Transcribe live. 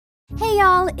Hey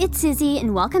y'all, it's Izzy,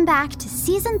 and welcome back to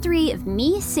Season 3 of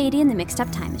Me, Sadie, and the Mixed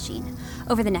Up Time Machine.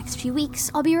 Over the next few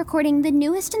weeks, I'll be recording the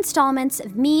newest installments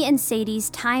of me and Sadie's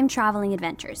time-traveling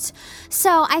adventures.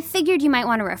 So I figured you might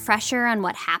want a refresher on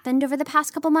what happened over the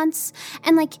past couple months.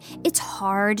 And it's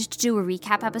hard to do a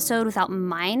recap episode without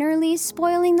minorly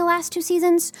spoiling the last 2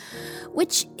 seasons,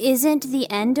 which isn't the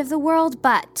end of the world,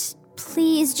 but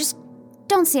please just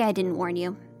don't say I didn't warn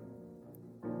you.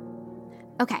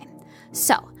 Okay,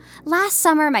 so last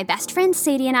summer, my best friend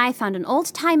Sadie and I found an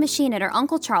old time machine at our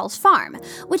Uncle Charles' farm,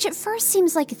 which at first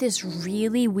seems like this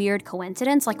really weird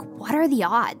coincidence, what are the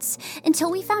odds?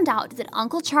 Until we found out that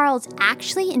Uncle Charles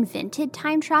actually invented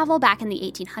time travel back in the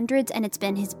 1800s, and it's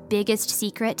been his biggest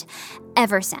secret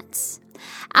ever since.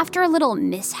 After a little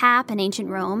mishap in ancient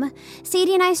Rome,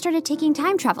 Sadie and I started taking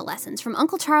time travel lessons from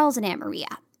Uncle Charles and Aunt Maria.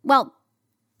 Well,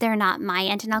 they're not my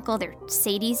aunt and uncle, they're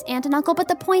Sadie's aunt and uncle, but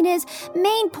the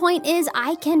main point is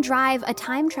I can drive a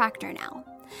time tractor now.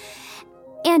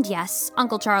 And yes,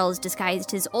 Uncle Charles disguised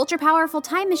his ultra-powerful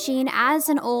time machine as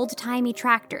an old-timey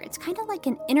tractor. It's kind of like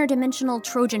an interdimensional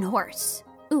Trojan horse.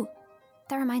 Ooh,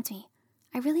 that reminds me.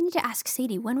 I really need to ask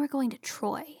Sadie when we're going to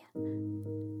Troy.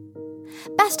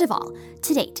 Best of all,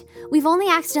 to date, we've only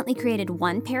accidentally created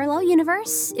one parallel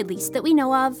universe, at least that we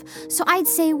know of, so I'd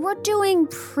say we're doing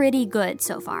pretty good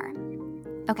so far.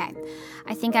 Okay,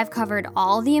 I think I've covered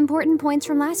all the important points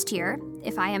from last year.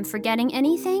 If I am forgetting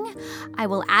anything, I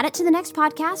will add it to the next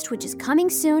podcast, which is coming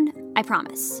soon, I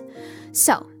promise.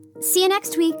 So, see you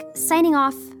next week. Signing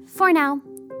off, for now,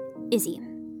 Izzy.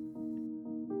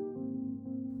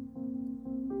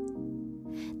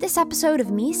 This episode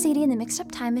of Me, Sadie, and the Mixed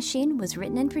Up Time Machine was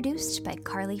written and produced by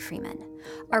Carly Freeman.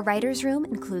 Our writer's room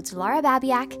includes Laura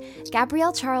Babiak,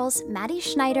 Gabrielle Charles, Maddie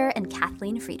Schneider, and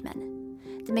Kathleen Friedman.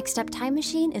 The Mixed Up Time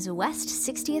Machine is a West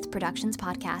 60th Productions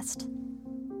podcast.